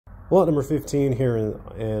Lot number 15 here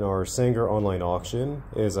in our Sanger online auction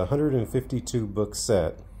is a 152 book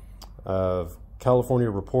set of California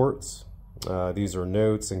reports. These are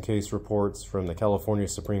notes and case reports from the California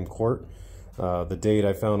Supreme Court. The date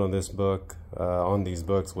I found on this book, on these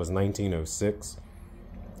books, was 1906.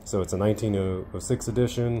 So it's a 1906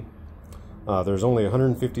 edition. There's only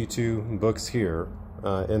 152 books here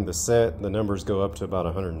in the set. The numbers go up to about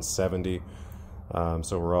 170.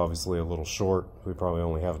 So we're obviously a little short. We probably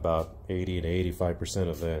only have about 80 to 85%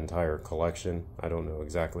 of the entire collection. I don't know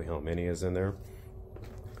exactly how many is in there.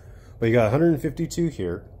 But you got 152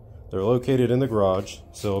 here. They're located in the garage,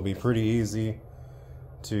 so it'll be pretty easy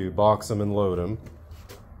to box them and load them.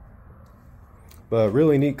 But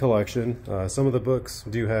really neat collection. Some of the books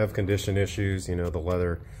do have condition issues. You know, the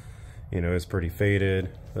leather, is pretty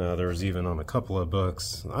faded. There's even on a couple of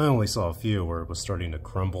books, I only saw a few where it was starting to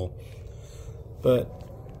crumble. But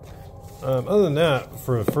other than that,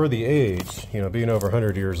 for the age, being over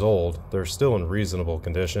 100 years old, they're still in reasonable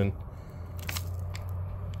condition.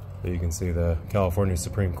 So you can see the California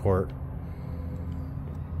Supreme Court.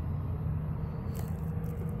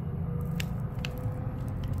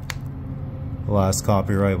 The last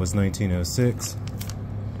copyright was 1906.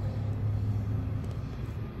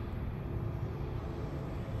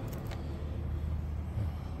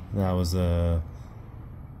 That was a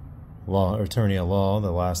attorney at law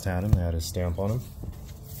that last had him. They had his stamp on him.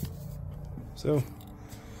 So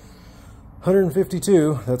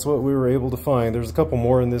 152, that's what we were able to find. There's a couple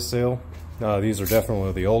more in this sale. These are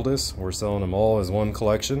definitely the oldest. We're selling them all as one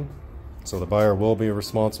collection, so the buyer will be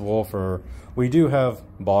responsible for. We do have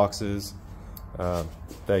boxes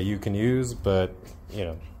that you can use, but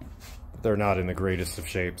they're not in the greatest of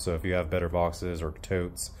shape. So if you have better boxes or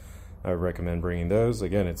totes, I would recommend bringing those.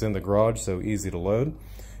 Again, it's in the garage, so easy to load.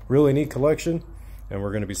 Really neat collection, and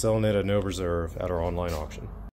we're going to be selling it at no reserve at our online auction.